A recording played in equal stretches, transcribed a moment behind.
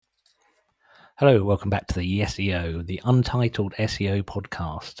Hello, welcome back to the SEO, the Untitled SEO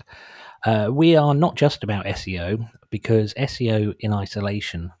podcast. We are not just about SEO because SEO in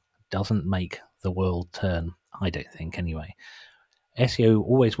isolation doesn't make the world turn, I don't think anyway. SEO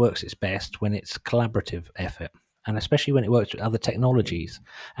always works its best when it's collaborative effort, and especially when it works with other technologies.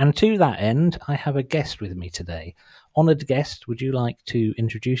 And to that end, I have a guest with me today. Honoured guest, would you like to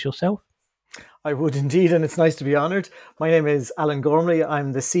introduce yourself? I would indeed, and it's nice to be honoured. My name is Alan Gormley.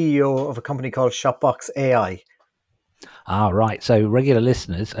 I'm the CEO of a company called Shopbox AI. Right. So regular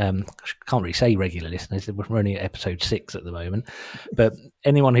listeners, can't really say regular listeners. We're only at episode 6 at the moment, but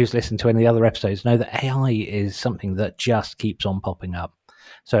anyone who's listened to any other episodes know that AI is something that just keeps on popping up.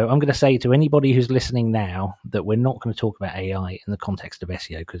 So I'm going to say to anybody who's listening now that we're not going to talk about AI in the context of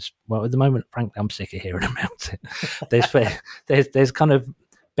SEO because, well, at the moment, frankly, I'm sick of hearing about it. There's kind of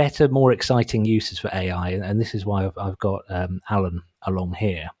better, more exciting uses for AI, and this is why I've got Alan along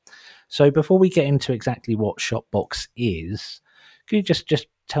here. So before we get into exactly what Shopbox is, could you just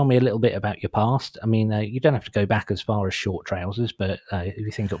tell me a little bit about your past? I mean, you don't have to go back as far as short trousers, but if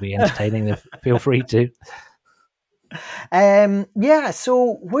you think it'll be entertaining, then feel free to.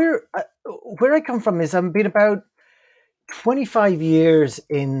 So where I come from is I've been about 25 years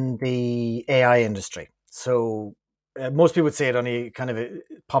in the AI industry. So most people would say it only kind of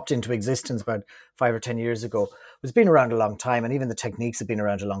popped into existence about 5 or 10 years ago. It's been around a long time, and even the techniques have been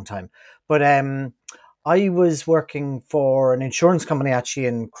around a long time. But I was working for an insurance company actually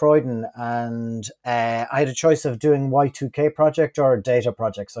in Croydon, and I had a choice of doing Y2K project or a data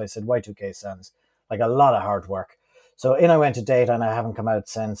project. So I said Y2K sounds like a lot of hard work. So in I went to data, and I haven't come out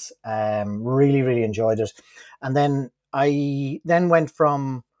since. Really, really enjoyed it. And then I then went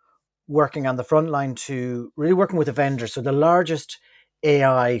from working on the front line to really working with a vendor. So the largest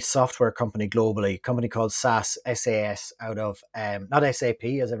AI software company globally, a company called SAS, out of not SAP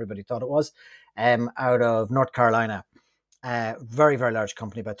as everybody thought it was, out of North Carolina. Very, very large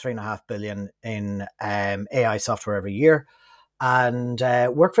company, about 3.5 billion in AI software every year, and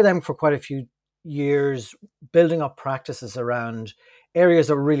worked for them for quite a few years, building up practices around areas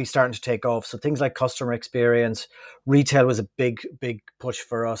that were really starting to take off. So things like customer experience, retail was a big, big push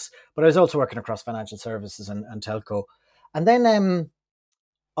for us. But I was also working across financial services and telco. And then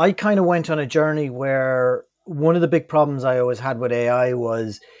I kind of went on a journey where one of the big problems I always had with AI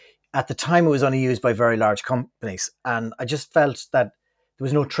was at the time it was only used by very large companies. And I just felt that there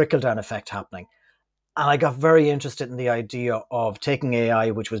was no trickle down effect happening. And I got very interested in the idea of taking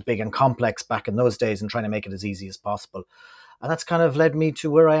AI, which was big and complex back in those days, and trying to make it as easy as possible. And that's kind of led me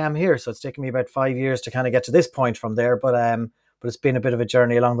to where I am here. So it's taken me about 5 years to kind of get to this point from there. But it's been a bit of a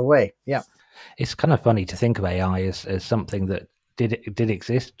journey along the way. Yeah. It's kind of funny to think of AI as something that did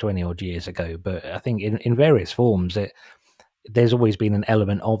exist 20 odd years ago, but I think in various forms, there's always been an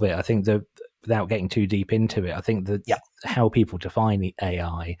element of it. I think that without getting too deep into it, I think that how people define the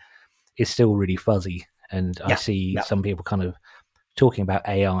AI is still really fuzzy. And I see some people kind of talking about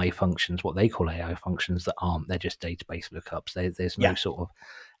AI functions, what they call AI functions that aren't, they're just database lookups. There's no sort of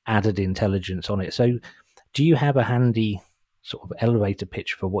added intelligence on it. So do you have a handy sort of elevator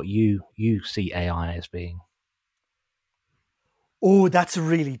pitch for what you see AI as being? Oh, that's a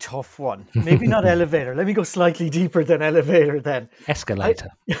really tough one. Maybe not elevator. Let me go slightly deeper than elevator then. Escalator.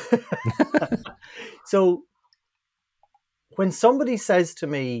 So when somebody says to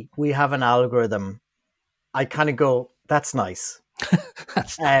me, we have an algorithm, I kind of go, that's nice.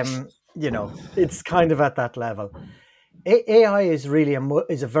 That's nice. It's kind of at that level. AI is really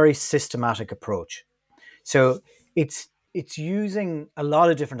is a very systematic approach. So it's using a lot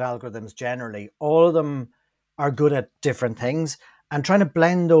of different algorithms generally. All of them are good at different things and trying to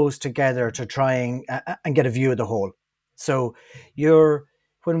blend those together to try and get a view of the whole. So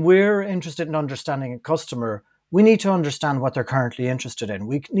when we're interested in understanding a customer, we need to understand what they're currently interested in.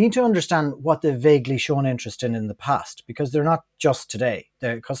 We need to understand what they've vaguely shown interest in the past, because they're not just today.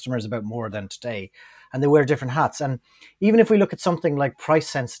 The customer is about more than today, and they wear different hats. And even if we look at something like price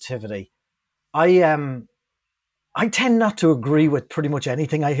sensitivity, I tend not to agree with pretty much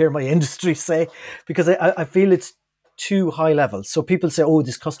anything I hear my industry say, because I feel it's too high level. So people say, oh,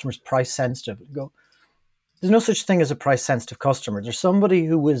 this customer's price sensitive. I go, there's no such thing as a price sensitive customer. There's somebody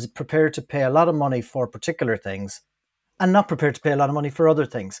who is prepared to pay a lot of money for particular things and not prepared to pay a lot of money for other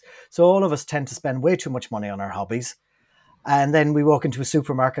things. So all of us tend to spend way too much money on our hobbies. And then we walk into a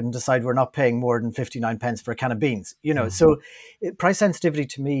supermarket and decide we're not paying more than 59 pence for a can of beans. So price sensitivity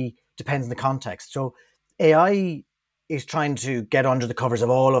to me depends on the context. So AI is trying to get under the covers of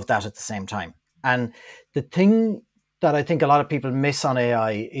all of that at the same time. And the thing that I think a lot of people miss on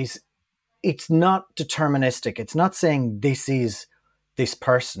AI is it's not deterministic. It's not saying this is this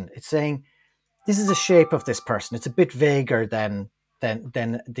person. It's saying this is a shape of this person. It's a bit vaguer than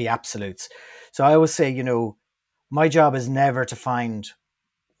the absolutes. So I always say, my job is never to find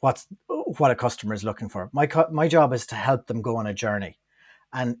what a customer is looking for. My job is to help them go on a journey.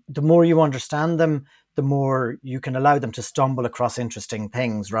 And the more you understand them, the more you can allow them to stumble across interesting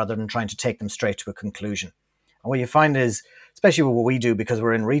things rather than trying to take them straight to a conclusion. And what you find is, especially with what we do, because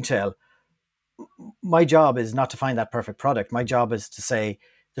we're in retail, my job is not to find that perfect product. My job is to say,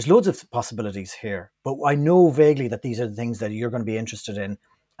 there's loads of possibilities here, but I know vaguely that these are the things that you're going to be interested in.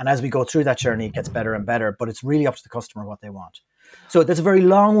 And as we go through that journey, it gets better and better, but it's really up to the customer what they want. So that's a very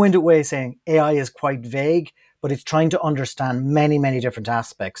long-winded way of saying AI is quite vague, but it's trying to understand many, many different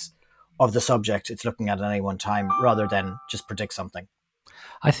aspects of the subject it's looking at any one time rather than just predict something.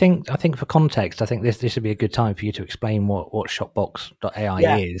 I think for context, I think this would be a good time for you to explain what Shopbox.ai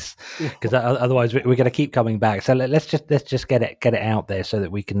Yeah. is, because otherwise we're going to keep coming back. So let's just get it out there so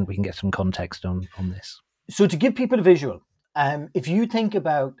that we can get some context on this. So to give people a visual, if you think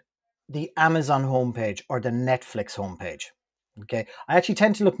about the Amazon homepage or the Netflix homepage, okay, I actually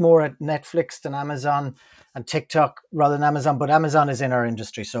tend to look more at Netflix than Amazon and TikTok rather than Amazon, but Amazon is in our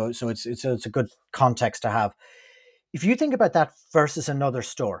industry, so it's a good context to have. If you think about that versus another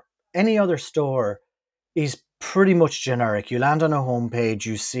store, any other store is pretty much generic. You land on a homepage,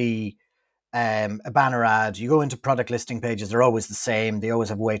 you see a banner ad, you go into product listing pages, they're always the same. They always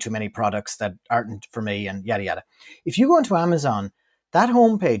have way too many products that aren't for me and yada, yada. If you go into Amazon, that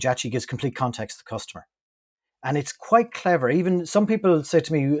homepage actually gives complete context to the customer. And it's quite clever. Even some people say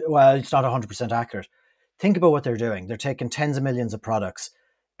to me, well, it's not 100% accurate. Think about what they're doing. They're taking tens of millions of products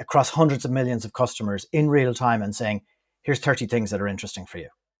across hundreds of millions of customers in real time and saying, here's 30 things that are interesting for you.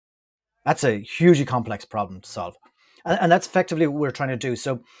 That's a hugely complex problem to solve. And that's effectively what we're trying to do.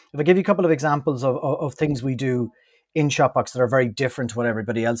 So if I give you a couple of examples of things we do in Shopbox that are very different to what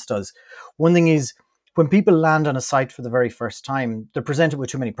everybody else does. One thing is when people land on a site for the very first time, they're presented with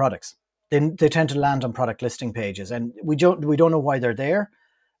too many products. They tend to land on product listing pages and we don't know why they're there.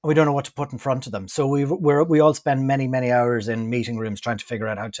 And we don't know what to put in front of them. So we all spend many, many hours in meeting rooms trying to figure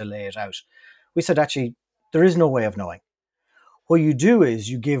out how to lay it out. We said, actually, there is no way of knowing. What you do is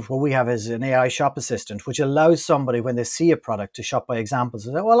you give what we have as an AI shop assistant, which allows somebody when they see a product to shop by examples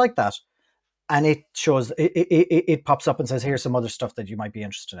and say, oh, I like that. And it shows, it pops up and says, here's some other stuff that you might be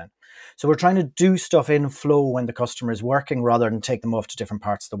interested in. So we're trying to do stuff in flow when the customer is working rather than take them off to different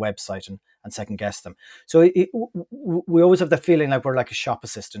parts of the website and second guess them. So we always have that feeling like we're like a shop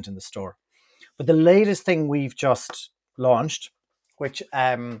assistant in the store. But the latest thing we've just launched, which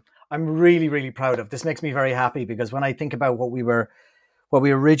I'm really, really proud of, this makes me very happy because when I think about what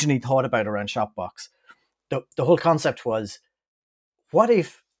we originally thought about around Shopbox, the whole concept was, what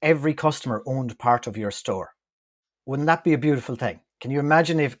if every customer owned part of your store? Wouldn't that be a beautiful thing? Can you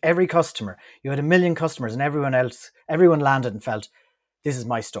imagine if every customer, you had 1 million customers and everyone landed and felt, this is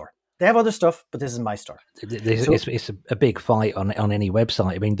my store. They have other stuff, but this is my store. So, It's a big fight on any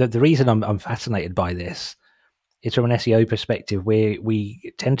website. I mean, the reason I'm fascinated by this is from an SEO perspective, where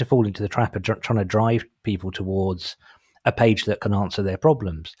we tend to fall into the trap of trying to drive people towards a page that can answer their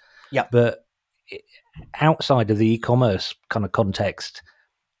problems. yeah, But outside of the e-commerce kind of context,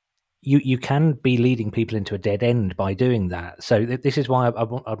 you can be leading people into a dead end by doing that. So this is why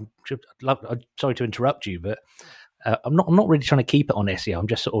I'm sorry to interrupt you, but I'm not really trying to keep it on SEO. I'm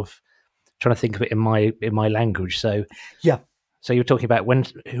just sort of trying to think of it in my language. So yeah, so you're talking about when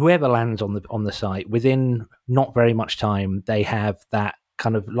whoever lands on the site, within not very much time, they have that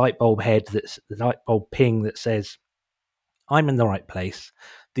kind of light bulb head, that's the light bulb ping that says, I'm in the right place.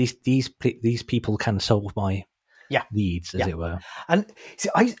 These people can solve my yeah, needs, as yeah. it were. And see,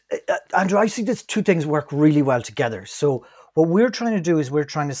 Andrew, I see these two things work really well together. So what we're trying to do is we're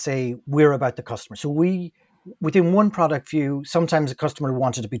trying to say we're about the customer. So within one product view, sometimes a customer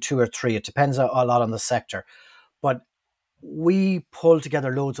wanted to be two or three. It depends a lot on the sector. But we pull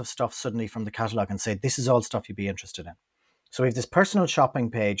together loads of stuff suddenly from the catalog and say, this is all stuff you'd be interested in. So we have this personal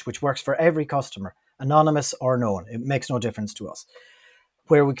shopping page, which works for every customer, anonymous or known. It makes no difference to us,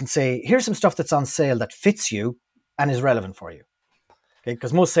 where we can say, here's some stuff that's on sale that fits you and is relevant for you. Okay,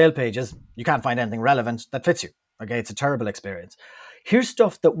 because most sale pages, you can't find anything relevant that fits you. Okay, it's a terrible experience. Here's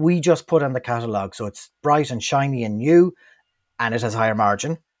stuff that we just put on the catalog. So it's bright and shiny and new, and it has higher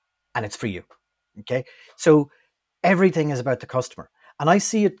margin, and it's for you. Okay, so everything is about the customer. And I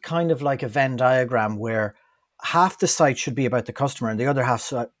see it kind of like a Venn diagram where half the site should be about the customer and the other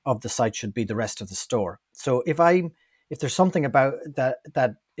half of the site should be the rest of the store. So if there's something about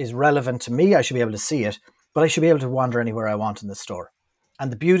that is relevant to me, I should be able to see it, but I should be able to wander anywhere I want in the store.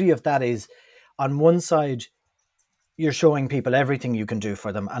 And the beauty of that is, on one side, you're showing people everything you can do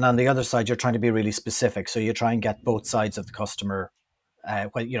for them, and on the other side, you're trying to be really specific. So you try and get both sides of the customer.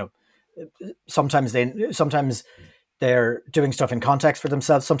 Well, sometimes they're doing stuff in context for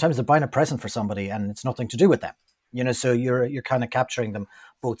themselves. Sometimes they're buying a present for somebody, and it's nothing to do with them. So you're kind of capturing them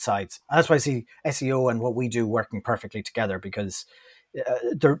both sides. And that's why I see SEO and what we do working perfectly together, because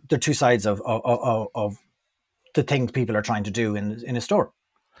they're two sides of the things people are trying to do in a store.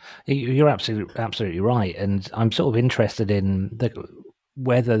 You're absolutely right, and I'm sort of interested in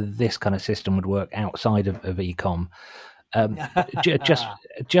whether this kind of system would work outside of ecom.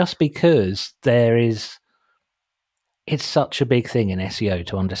 Just because it's such a big thing in SEO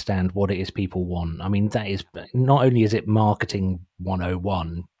to understand what it is people want. I mean, that is not only is it marketing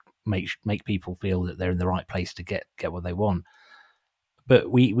 101, make people feel that they're in the right place to get what they want,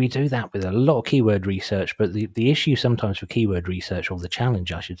 but we do that with a lot of keyword research. But the issue sometimes for keyword research, or the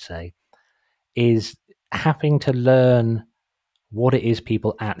challenge, I should say, is having to learn what it is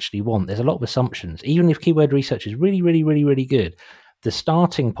people actually want. There's a lot of assumptions. Even if keyword research is really, really, really, really good, the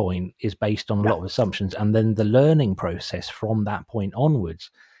starting point is based on a lot of assumptions, and then the learning process from that point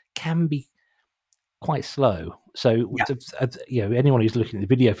onwards can be quite slow. So, anyone who's looking at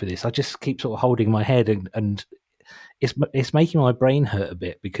the video for this, I just keep sort of holding my head, and it's making my brain hurt a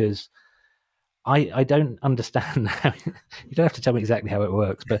bit, because I don't understand how. You don't have to tell me exactly how it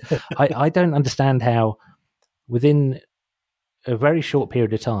works, but I don't understand how within a very short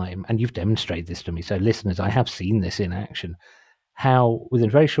period of time, and you've demonstrated this to me, so listeners, I have seen this in action, how within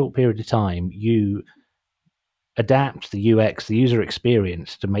a very short period of time you adapt the UX, the user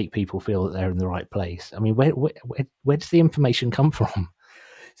experience, to make people feel that they're in the right place. I mean, where does the information come from?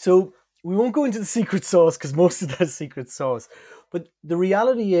 So we won't go into the secret sauce, because most of that's secret sauce. But the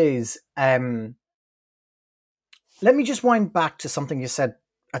reality is, let me just wind back to something you said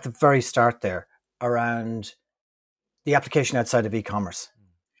at the very start there around the application outside of e-commerce.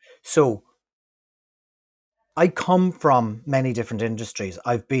 So I come from many different industries.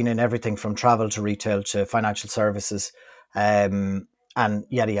 I've been in everything from travel to retail to financial services, and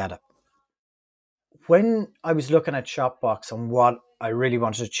yada yada. When I was looking at Shopbox and what I really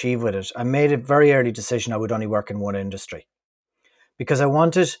wanted to achieve with it, I made a very early decision I would only work in one industry, because I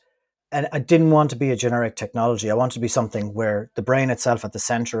didn't want to be a generic technology. I wanted to be something where the brain itself at the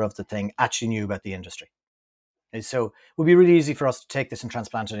center of the thing actually knew about the industry. And so it would be really easy for us to take this and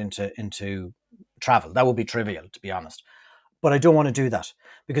transplant it into travel. That would be trivial, to be honest. But I don't want to do that,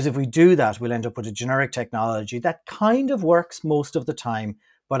 because if we do that, we'll end up with a generic technology that kind of works most of the time,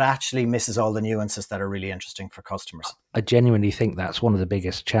 but actually misses all the nuances that are really interesting for customers. I genuinely think that's one of the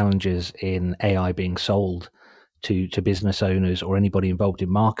biggest challenges in AI being sold to business owners or anybody involved in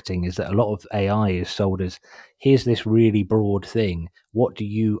marketing, is that a lot of AI is sold as, here's this really broad thing, what do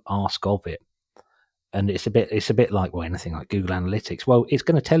you ask of it? And it's a bit like, well, anything like Google Analytics. Well, it's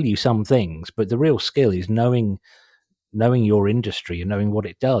going to tell you some things, but the real skill is knowing your industry and knowing what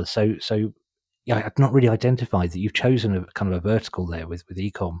it does. So yeah, I've not really identified that you've chosen a kind of a vertical there with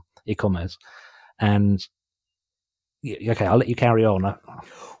e-commerce. And okay, I'll let you carry on.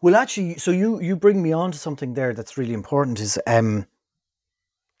 Well, actually, so you bring me on to something there that's really important. Is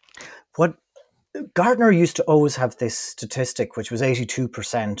what Gartner used to always have this statistic, which was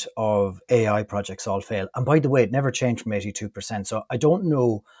 82% of AI projects all fail. And by the way, it never changed from 82%. So I don't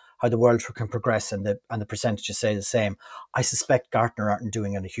know how the world can progress and the percentages stay the same. I suspect Gartner aren't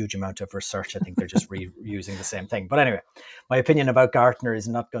doing a huge amount of research. I think they're just reusing the same thing. But anyway, my opinion about Gartner is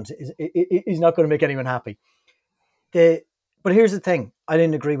not going to make anyone happy. But here's the thing. I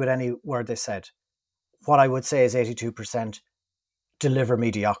didn't agree with any word they said. What I would say is 82% deliver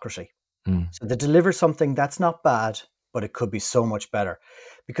mediocrity. So they deliver something that's not bad, but it could be so much better.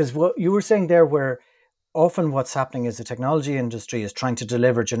 Because what you were saying there, where often what's happening is the technology industry is trying to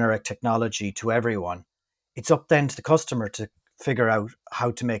deliver generic technology to everyone. It's up then to the customer to figure out how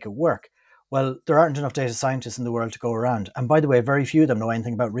to make it work. Well, there aren't enough data scientists in the world to go around. And by the way, very few of them know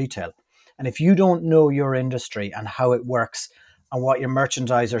anything about retail. And if you don't know your industry and how it works and what your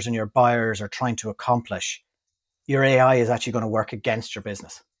merchandisers and your buyers are trying to accomplish, your AI is actually going to work against your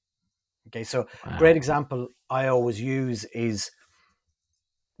business. Okay, so a great example I always use is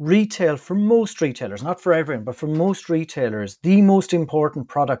retail. For most retailers, not for everyone, but for most retailers, the most important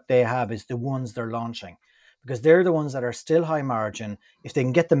product they have is the ones they're launching, because they're the ones that are still high margin. If they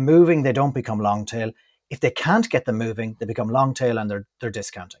can get them moving, they don't become long tail. If they can't get them moving, they become long tail and they're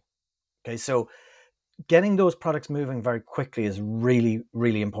discounting. Okay, so getting those products moving very quickly is really,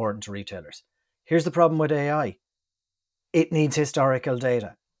 really important to retailers. Here's the problem with AI. It needs historical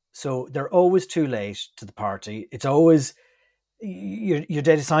data. So they're always too late to the party. It's always your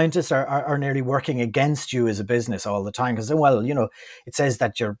data scientists are nearly working against you as a business all the time because, well, it says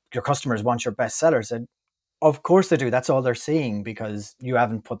that your customers want your best sellers, and of course they do. That's all they're seeing because you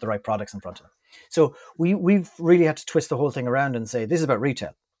haven't put the right products in front of them. So we've really had to twist the whole thing around and say this is about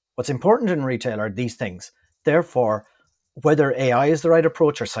retail. What's important in retail are these things. Therefore, whether AI is the right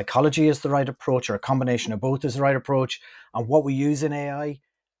approach or psychology is the right approach or a combination of both is the right approach, and what we use in AI,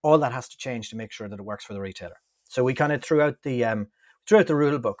 all that has to change to make sure that it works for the retailer. So we kind of threw out the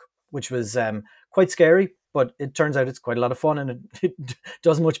rule book, which was quite scary, but it turns out it's quite a lot of fun, and it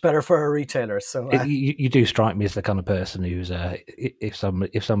does much better for our retailers. So You do strike me as the kind of person who's if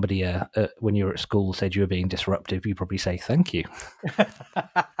somebody when you were at school said you were being disruptive, you probably say thank you.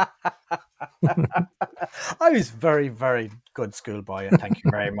 I was very, very good schoolboy, and thank you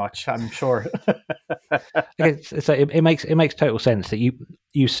very much. I'm sure. Okay, so it makes total sense that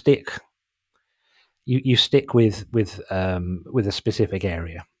you stick with a specific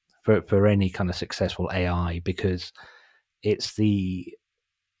area for any kind of successful AI, because it's the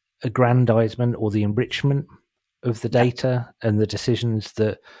aggrandizement or the enrichment of the Yeah. data and the decisions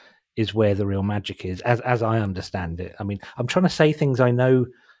that is where the real magic is, as I understand it. I mean, I'm trying to say things I know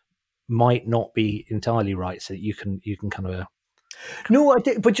might not be entirely right, so that you can kind of No,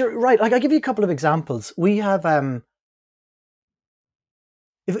 but you're right. Like, I'll give you a couple of examples. We have,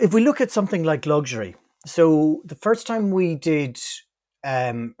 if we look at something like luxury. So the first time we did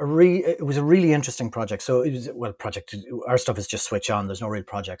it was a really interesting project. So it was, well, project, our stuff is just switch on. There's no real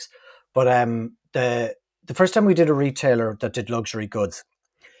projects. But the first time we did a retailer that did luxury goods,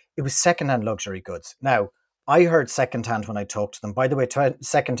 it was secondhand luxury goods. Now, I heard secondhand when I talked to them. By the way,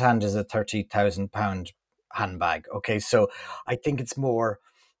 secondhand is a £30,000 handbag. Okay, so I think it's more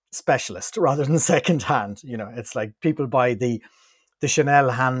specialist rather than secondhand. It's like people buy the Chanel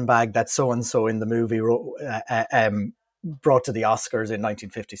handbag that so and so in the movie brought to the Oscars in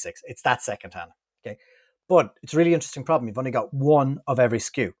 1956. It's that secondhand. Okay, but it's a really interesting problem. You've only got one of every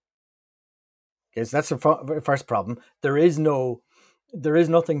SKU. Okay, so that's the first problem. There is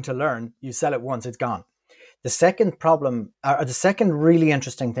nothing to learn. You sell it once, it's gone. The second problem, or the second really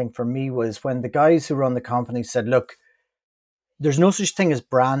interesting thing for me, was when the guys who run the company said, look, there's no such thing as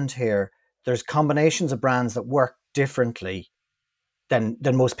brand here. There's combinations of brands that work differently than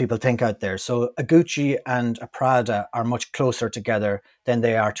most people think out there. So a Gucci and a Prada are much closer together than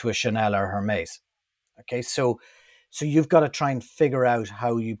they are to a Chanel or Hermes. Okay, so you've got to try and figure out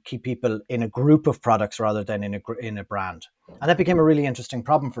how you keep people in a group of products rather than in a brand. And that became a really interesting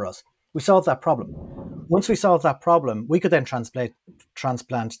problem for us. We solved that problem. Once we solved that problem, we could then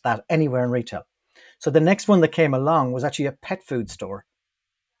transplant that anywhere in retail. So the next one that came along was actually a pet food store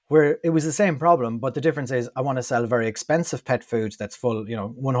where it was the same problem, but the difference is I want to sell very expensive pet food that's full,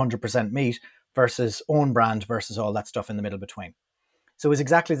 100% meat versus own brand versus all that stuff in the middle between. So it was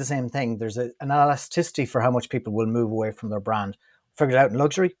exactly the same thing. There's an elasticity for how much people will move away from their brand. Figured it out in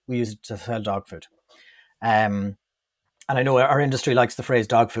luxury, we use it to sell dog food. And I know our industry likes the phrase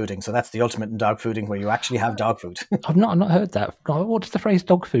dog fooding, so that's the ultimate in dog fooding, where you actually have dog food. I've not heard that. What does the phrase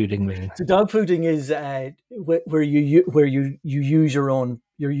dog fooding mean? So dog fooding is where you use your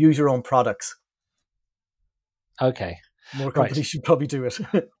own products. Okay, More right, companies should probably do it.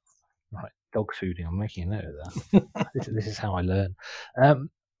 right. Dog fooding. I'm making a note of that. This is how I learn.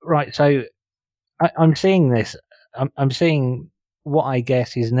 Right, so I'm seeing this. I'm seeing what I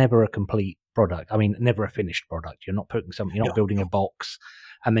guess is never a complete product. I mean, never a finished product. You're not putting something. You're not No, building a no. box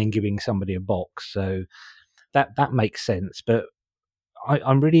and then giving somebody a box. So that makes sense. But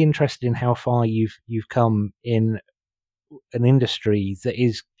I'm really interested in how far you've come in an industry that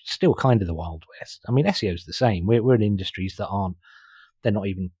is still kind of the Wild West. I mean, SEO is the same. We're in industries that aren't. They're not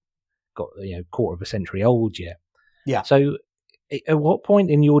even got quarter of a century old yet. Yeah. So, at what point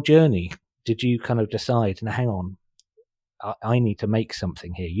in your journey did you kind of decide? Now, hang on, I need to make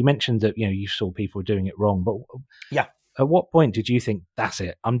something here. You mentioned that you saw people doing it wrong, but Yeah. at what point did you think that's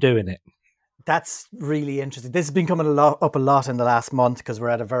it? I'm doing it. That's really interesting. This has been coming up a lot in the last month because we're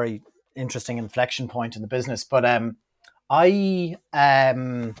at a very interesting inflection point in the business. But I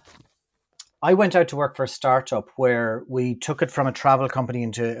I went out to work for a startup where we took it from a travel company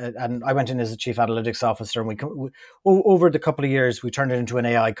and I went in as a chief analytics officer. And over the couple of years, we turned it into an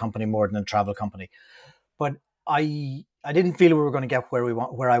AI company more than a travel company. But I didn't feel we were going to get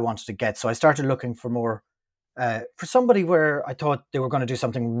where I wanted to get. So I started looking for more for somebody where I thought they were going to do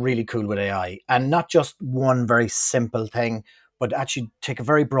something really cool with AI, and not just one very simple thing, but actually take a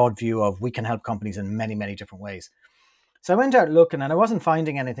very broad view of we can help companies in many, many different ways. So I went out looking and I wasn't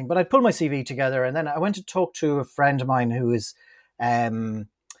finding anything, but I'd pull my CV together and then I went to talk to a friend of mine who is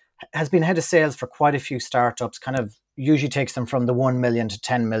has been head of sales for quite a few startups. Kind of usually takes them from the 1 million to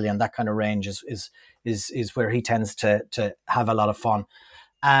 10 million. That kind of range is where he tends to have a lot of fun.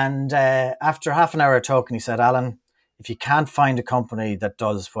 And after half an hour of talking, he said, Alan, if you can't find a company that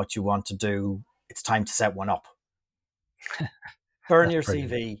does what you want to do, it's time to set one up. Burn That's your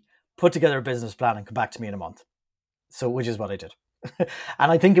brilliant. CV, put together a business plan, and come back to me in a month. So, which is what I did.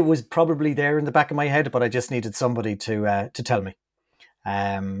 And I think it was probably there in the back of my head, but I just needed somebody to tell me.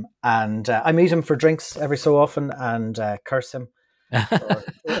 And I meet him for drinks every so often and curse him.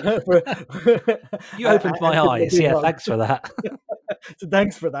 You opened my And give him a eyes. big Yeah, hug. thanks for that. So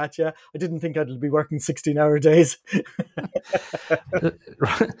thanks for that. Yeah, I didn't think I'd be working 16-hour days.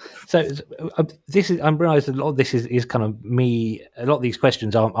 So this is, I'm realizing a lot of this is kind of me. A lot of these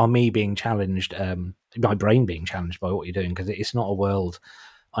questions are me being challenged, my brain being challenged by what you're doing, because it's not a world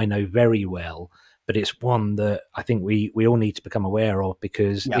I know very well, but it's one that I think we all need to become aware of,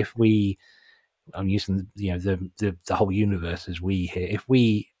 because Yeah, if we, I'm using the whole universe as we here, if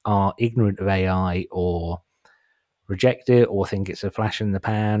we are ignorant of AI, or reject it, or think it's a flash in the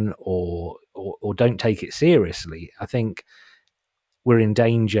pan, or don't take it seriously, I think we're in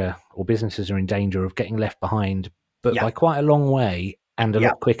danger, or businesses are in danger of getting left behind, but yeah, by quite a long way, and a yeah.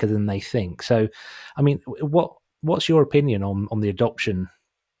 lot quicker than they think. So, I mean, what's your opinion on the adoption?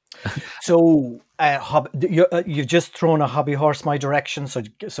 So you've just thrown a hobby horse my direction.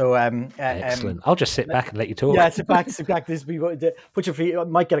 Excellent. I'll just sit back and let you talk. Yeah, sit back, sit back. This be put your feet.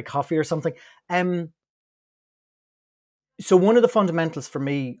 Might get a coffee or something. So one of the fundamentals for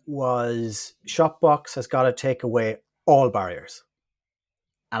me was Shopbox has got to take away all barriers,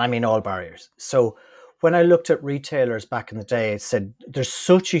 and I mean all barriers. So when I looked at retailers back in the day, it said there's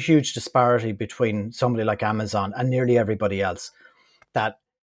such a huge disparity between somebody like Amazon and nearly everybody else that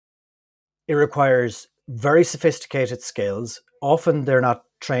it requires very sophisticated skills. Often they're not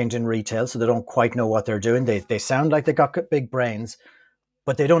trained in retail, so they don't quite know what they're doing. They sound like they got big brains,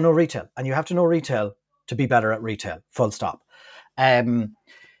 but they don't know retail. And you have to know retail to be better at retail, full stop. Um,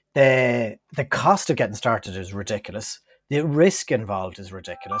 the cost of getting started is ridiculous. The risk involved is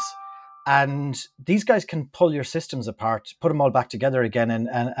ridiculous. And these guys can pull your systems apart, put them all back together again,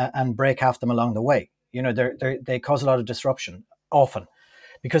 and break half them along the way. You know, they cause a lot of disruption often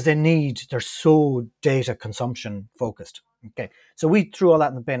because they're so data consumption focused. Okay. So we threw all that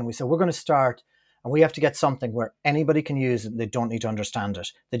in the bin and we said, we're going to start and we have to get something where anybody can use it. They don't need to understand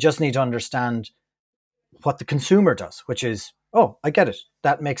it. They just need to understand what the consumer does, which is, oh, I get it.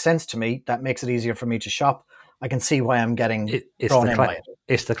 That makes sense to me. That makes it easier for me to shop. I can see why I'm getting drawn in by it.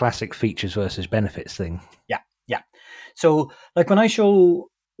 It's the classic features versus benefits thing. Yeah. Yeah. So like when I show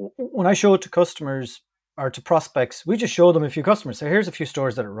it to customers or to prospects, we just show them a few customers. So here's a few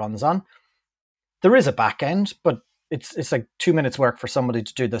stores that it runs on. There is a back end, but it's like 2 minutes work for somebody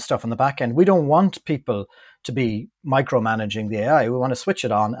to do the stuff on the back end. We don't want people to be micromanaging the AI. We want to switch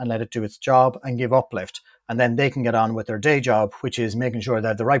it on and let it do its job and give uplift. And then they can get on with their day job, which is making sure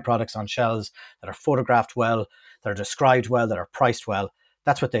that the right products on shelves, that are photographed well, that are described well, that are priced well.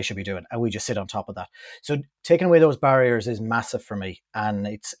 That's what they should be doing. And we just sit on top of that. So taking away those barriers is massive for me. And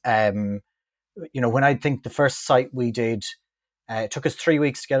it's, when I think the first site we did, it took us 3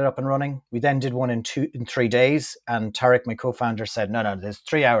 weeks to get it up and running. We then did one in 3 days, and Tarek, my co-founder, said, "No, there's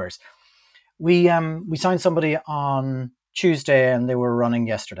 3 hours." We signed somebody on Tuesday, and they were running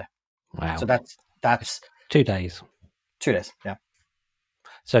yesterday. Wow. So that's 2 days. 2 days. Yeah.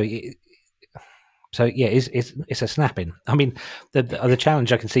 So yeah, it's a snapping. I mean, the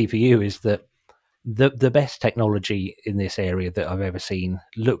challenge I can see for you is that the best technology in this area that I've ever seen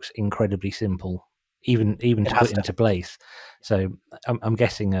looks incredibly simple, even to put into place. So I'm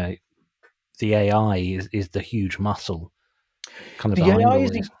guessing the AI is the huge muscle kind of The behind AI all is,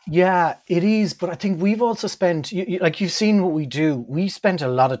 this. yeah, it is. But I think we've also spent, like you've seen what we do. We spent a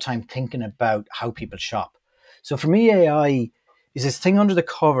lot of time thinking about how people shop. So for me, AI is this thing under the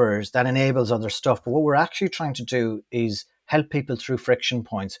covers that enables other stuff. But what we're actually trying to do is help people through friction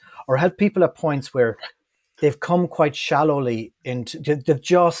points, or help people at points where they've come quite shallowly they've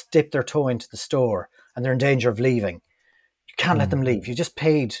just dipped their toe into the store and they're in danger of leaving. You can't let them leave. You just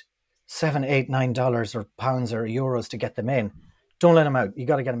paid $7, $8, $9 or pounds or euros to get them in. Don't let them out. You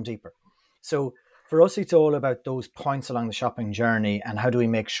got to get them deeper. So for us, it's all about those points along the shopping journey and how do we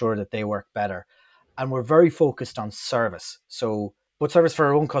make sure that they work better. And we're very focused on service. So both service for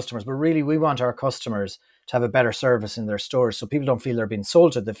our own customers, but really we want our customers to have a better service in their stores, so people don't feel they're being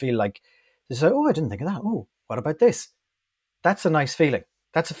sold to. They feel like they say, "Oh, I didn't think of that. Oh, what about this?" That's a nice feeling.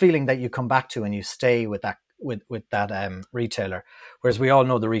 That's a feeling that you come back to and you stay with that retailer. Whereas we all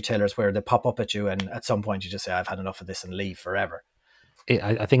know the retailers where they pop up at you and at some point you just say, "I've had enough of this," and leave forever.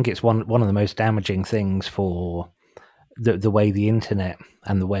 I think it's one of the most damaging things for the way the internet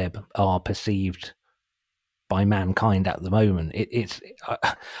and the web are perceived by mankind at the moment.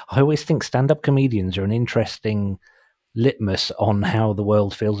 I always think stand-up comedians are an interesting litmus on how the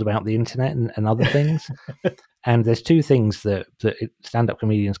world feels about the internet and other things. And there's two things that stand-up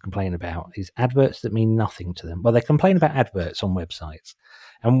comedians complain about: is adverts that mean nothing to them. Well, they complain about adverts on websites,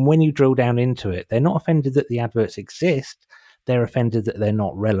 and when you drill down into it, they're not offended that the adverts exist. They're offended that they're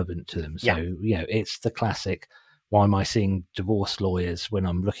not relevant to them. So, it's the classic, why am I seeing divorce lawyers when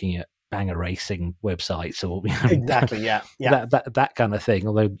I'm looking at banger racing websites, or Exactly. Yeah. that kind of thing.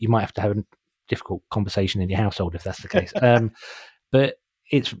 Although you might have to have a difficult conversation in your household if that's the case. But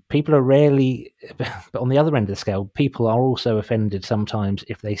it's people are rarely, but on the other end of the scale, people are also offended sometimes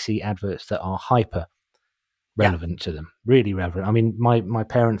if they see adverts that are hyper relevant to them, really relevant. I mean, my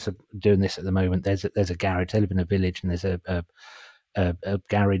parents are doing this at the moment. There's a garage. They live in a village, and there's a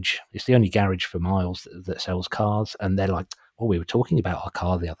garage. It's the only garage for miles that sells cars, and they're like, well, we were talking about our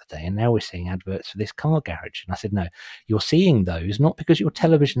car the other day, and now we're seeing adverts for this car garage. And I said, no, you're seeing those not because your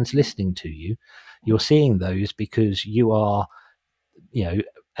television's listening to you. You're seeing those because you are,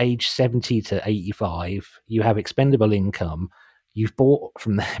 age 70 to 85, you have expendable income, you've bought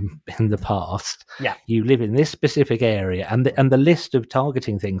from them in the past, you live in this specific area, and the list of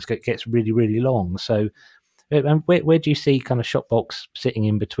targeting things gets really, really long. So where do you see kind of Shopbox sitting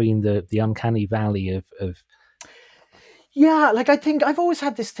in between the uncanny valley of Yeah, like I think I've always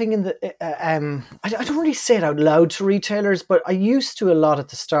had this thing in the. I don't really say it out loud to retailers, but I used to a lot at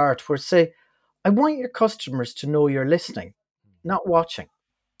the start, where say, I want your customers to know you're listening, not watching.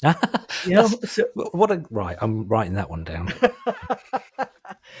 So right. I'm writing that one down.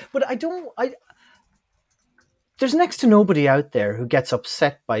 But there's next to nobody out there who gets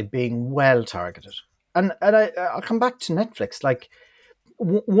upset by being well targeted, and I'll come back to Netflix. Like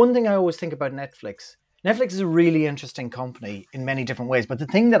one thing I always think about Netflix. Netflix is a really interesting company in many different ways, but the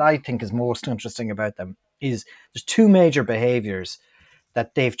thing that I think is most interesting about them is there's two major behaviors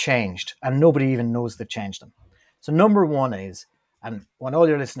that they've changed, and nobody even knows they've changed them. So number one is, and I want all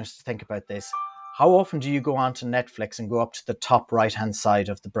your listeners to think about this, how often do you go onto Netflix and go up to the top right-hand side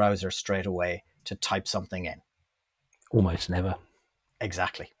of the browser straight away to type something in? Almost never.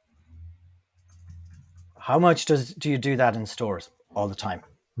 Exactly. How much do you do that in stores? All the time.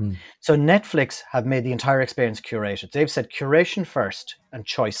 So Netflix have made the entire experience curated. They've said curation first and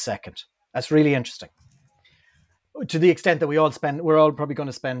choice second. That's really interesting. To the extent that we're all probably going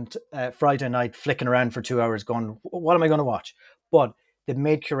to spend Friday night flicking around for 2 hours going, what am I going to watch? But they've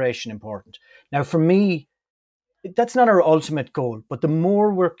made curation important. Now, for me, that's not our ultimate goal, but the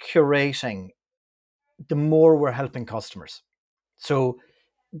more we're curating, the more we're helping customers. So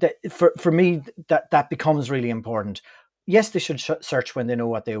for me, that becomes really important. Yes, they should search when they know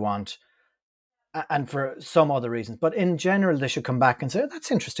what they want, and for some other reasons. But in general, they should come back and say, oh, that's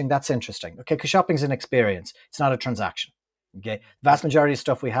interesting. Okay, because shopping's an experience. It's not a transaction. Okay, the vast majority of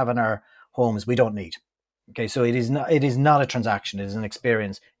stuff we have in our homes, we don't need. Okay, so it is not a transaction. It is an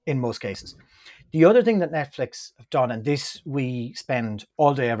experience in most cases. The other thing that Netflix have done, and this we spend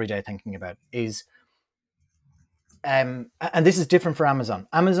all day, every day thinking about, is, and this is different for Amazon.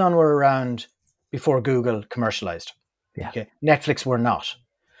 Amazon were around before Google commercialized. Yeah. Okay, Netflix were not.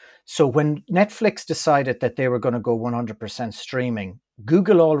 So when Netflix decided that they were going to go 100% streaming,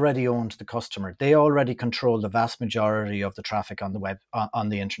 Google already owned the customer. They already controlled the vast majority of the traffic on the web, on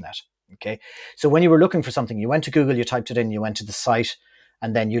the internet. Okay. So when you were looking for something, you went to Google, you typed it in, you went to the site,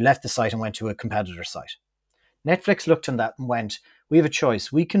 and then you left the site and went to a competitor site. Netflix looked on that and went, we have a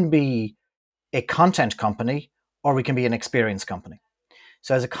choice. We can be a content company or we can be an experience company.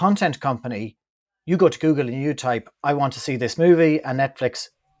 So as a content company, you go to Google and you type, I want to see this movie, and Netflix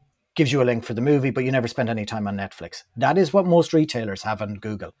gives you a link for the movie, but you never spend any time on Netflix. That is what most retailers have on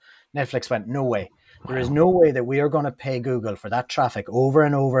Google. Netflix went, no way. There is no way that we are going to pay Google for that traffic over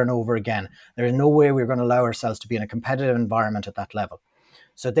and over and over again. There is no way we're going to allow ourselves to be in a competitive environment at that level.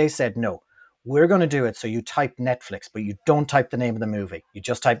 So they said, no, we're going to do it. So you type Netflix, but you don't type the name of the movie. You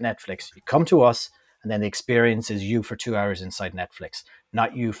just type Netflix. You come to us, and then the experience is you for 2 hours inside Netflix,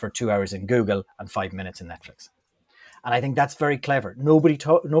 not you for 2 hours in Google and 5 minutes in Netflix. And I think that's very clever. Nobody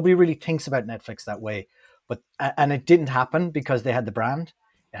really thinks about Netflix that way. And it didn't happen because they had the brand.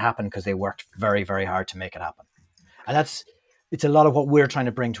 It happened because they worked very, very hard to make it happen. And it's a lot of what we're trying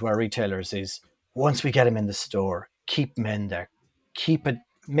to bring to our retailers is, once we get them in the store, keep them in there.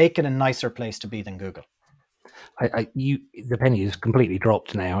 Make it a nicer place to be than Google. The penny is completely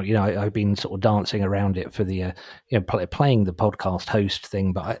dropped now. I've been sort of dancing around it for the, playing the podcast host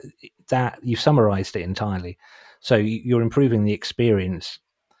thing, but that you've summarized it entirely. So you're improving the experience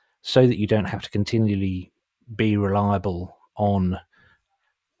so that you don't have to continually be reliable on,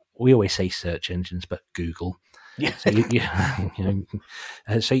 we always say search engines, but Google. Yeah. So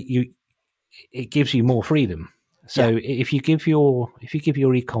it gives you more freedom. So Yeah. if you give your give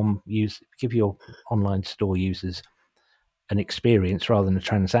your online store users an experience rather than a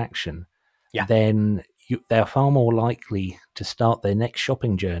transaction, Yeah. then they're far more likely to start their next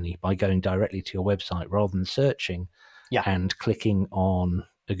shopping journey by going directly to your website rather than searching Yeah. and clicking on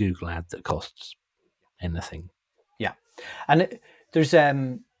a Google ad that costs anything. Yeah. And there's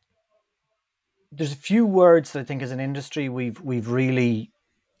a few words that I think as an industry we've really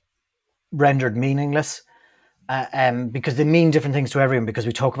rendered meaningless, because they mean different things to everyone because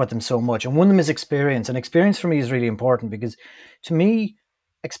we talk about them so much. And one of them is experience. And experience for me is really important because to me,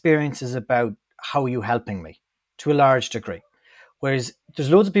 experience is about how are you helping me to a large degree. Whereas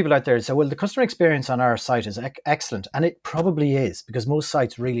there's loads of people out there that say, well, the customer experience on our site is excellent. And it probably is because most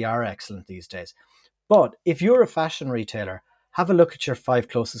sites really are excellent these days. But if you're a fashion retailer, have a look at your 5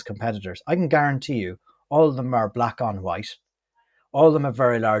 closest competitors. I can guarantee you all of them are black on white. All of them have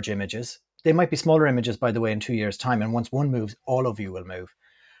very large images. They might be smaller images, by the way, in 2 years' time. And once one moves, all of you will move.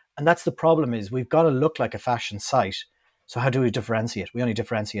 And that's the problem is we've got to look like a fashion site. So how do we differentiate? We only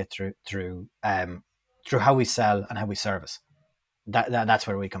differentiate through how we sell and how we service. That's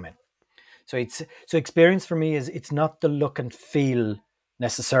where we come in. So experience for me is it's not the look and feel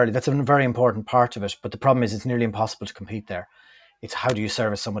necessarily. That's a very important part of it. But the problem is it's nearly impossible to compete there. It's how do you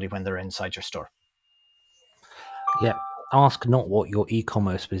service somebody when they're inside your store? Yeah. Ask not what your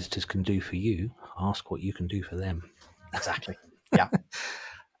e-commerce visitors can do for you. Ask what you can do for them. Exactly. Yeah.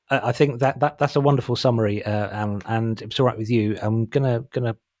 I think that's a wonderful summary, Alan. And if it's all right with you, I'm gonna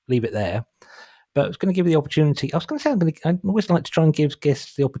leave it there. But I was going to give you the opportunity. I was going to say I always like to try and give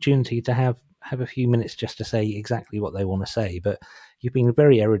guests the opportunity to have a few minutes just to say exactly what they want to say. But you've been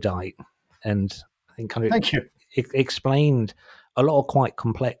very erudite, and I think kind of Thank you. explained a lot of quite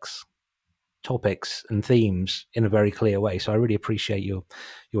complex topics and themes in a very clear way. So I really appreciate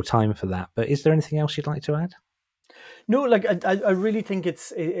your time for that. But is there anything else you'd like to add? No, like I really think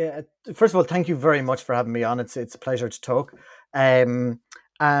it's first of all, thank you very much for having me on. It's a pleasure to talk, and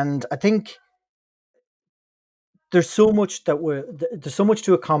I think there's so much there's so much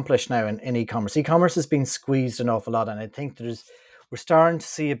to accomplish now in e-commerce. E-commerce has been squeezed an awful lot, and I think we're starting to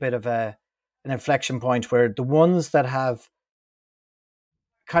see a bit of an inflection point where the ones that have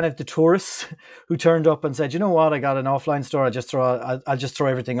kind of the tourists who turned up and said, you know what, I got an offline store. I'll just throw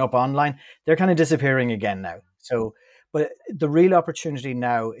everything up online. They're kind of disappearing again now. So, but the real opportunity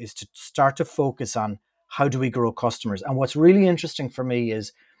now is to start to focus on how do we grow customers. And what's really interesting for me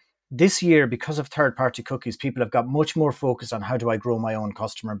is this year, because of third party cookies, people have got much more focused on how do I grow my own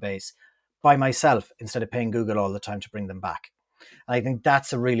customer base by myself instead of paying Google all the time to bring them back. And I think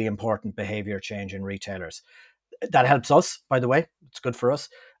that's a really important behavior change in retailers. That helps us, by the way. It's good for us,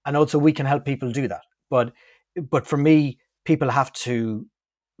 and also we can help people do that. But for me, people have to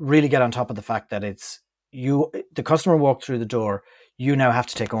really get on top of the fact that it's you. The customer walked through the door. You now have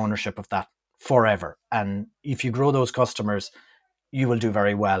to take ownership of that forever. And if you grow those customers, you will do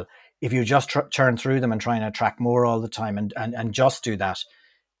very well. If you just churn through them and try and attract more all the time and just do that,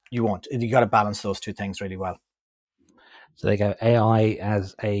 you won't. You got to balance those two things really well. So they go AI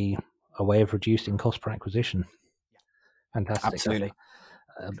as a way of reducing cost per acquisition. Fantastic. Absolutely.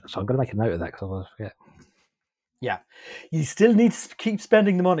 So I'm going to make a note of that because I forget. Yeah. You still need to keep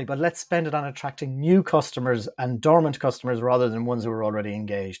spending the money, but let's spend it on attracting new customers and dormant customers rather than ones who are already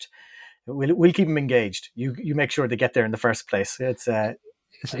engaged. We'll keep them engaged. You make sure they get there in the first place. It's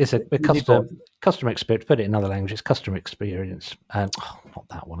It's a we need both. customer experience. Put it in other language. It's customer experience. Not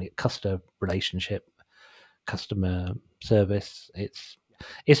that one. Customer relationship, customer service. It's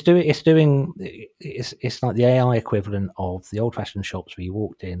like the AI equivalent of the old fashioned shops where you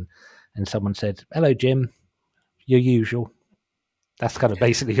walked in and someone said, "Hello, Jim, your usual." That's kind of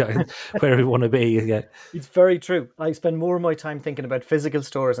basically where we want to be. Yeah. It's very true. I spend more of my time thinking about physical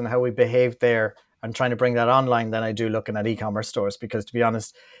stores and how we behave there and trying to bring that online than I do looking at e-commerce stores because, to be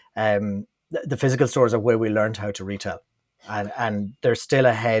honest, the physical stores are where we learned how to retail, and they're still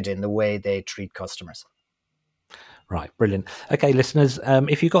ahead in the way they treat customers. Right, brilliant. Okay, listeners,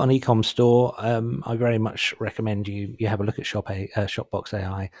 if you've got an e-com store, I very much recommend you have a look at Shopbox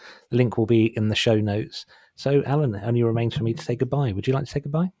AI. The link will be in the show notes. So, Alan, it only remains for me to say goodbye. Would you like to say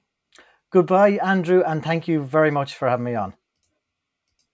goodbye? Goodbye, Andrew, and thank you very much for having me on.